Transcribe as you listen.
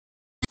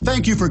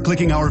Thank you for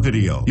clicking our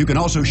video. You can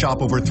also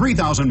shop over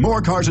 3,000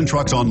 more cars and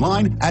trucks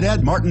online at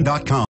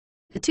edmartin.com.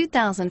 The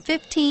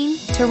 2015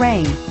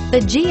 Terrain. The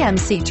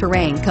GMC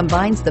Terrain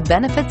combines the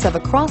benefits of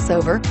a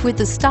crossover with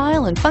the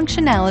style and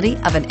functionality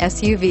of an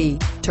SUV.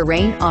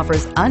 Terrain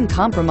offers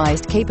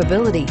uncompromised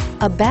capability,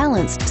 a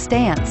balanced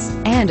stance,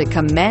 and a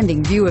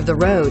commanding view of the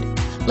road,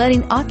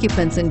 letting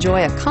occupants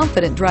enjoy a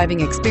confident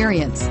driving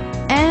experience.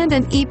 And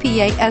an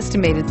EPA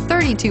estimated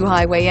 32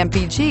 highway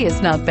MPG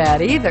is not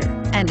bad either,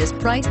 and is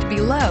priced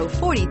below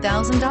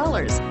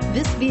 $40,000.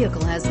 This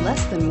vehicle has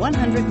less than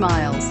 100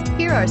 miles.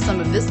 Here are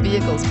some of this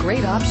vehicle's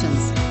great options: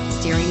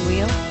 steering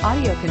wheel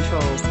audio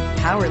controls,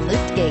 power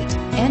liftgate,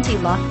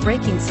 anti-lock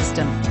braking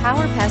system,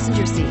 power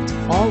passenger seat,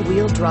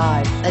 all-wheel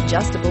drive,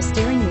 adjustable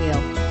steering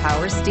wheel,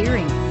 power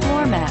steering,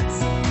 floor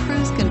mats,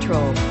 cruise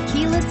control,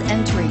 keyless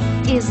entry.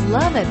 Is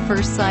love at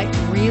first sight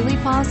really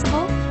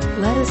possible?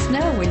 Let us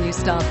know when you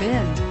stop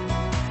in.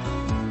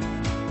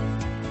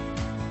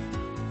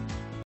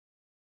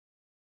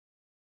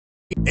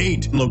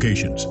 Eight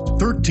locations,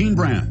 13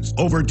 brands,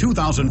 over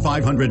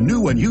 2,500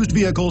 new and used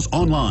vehicles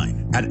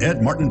online at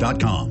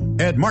edmartin.com.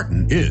 Ed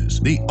Martin is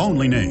the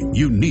only name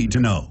you need to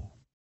know.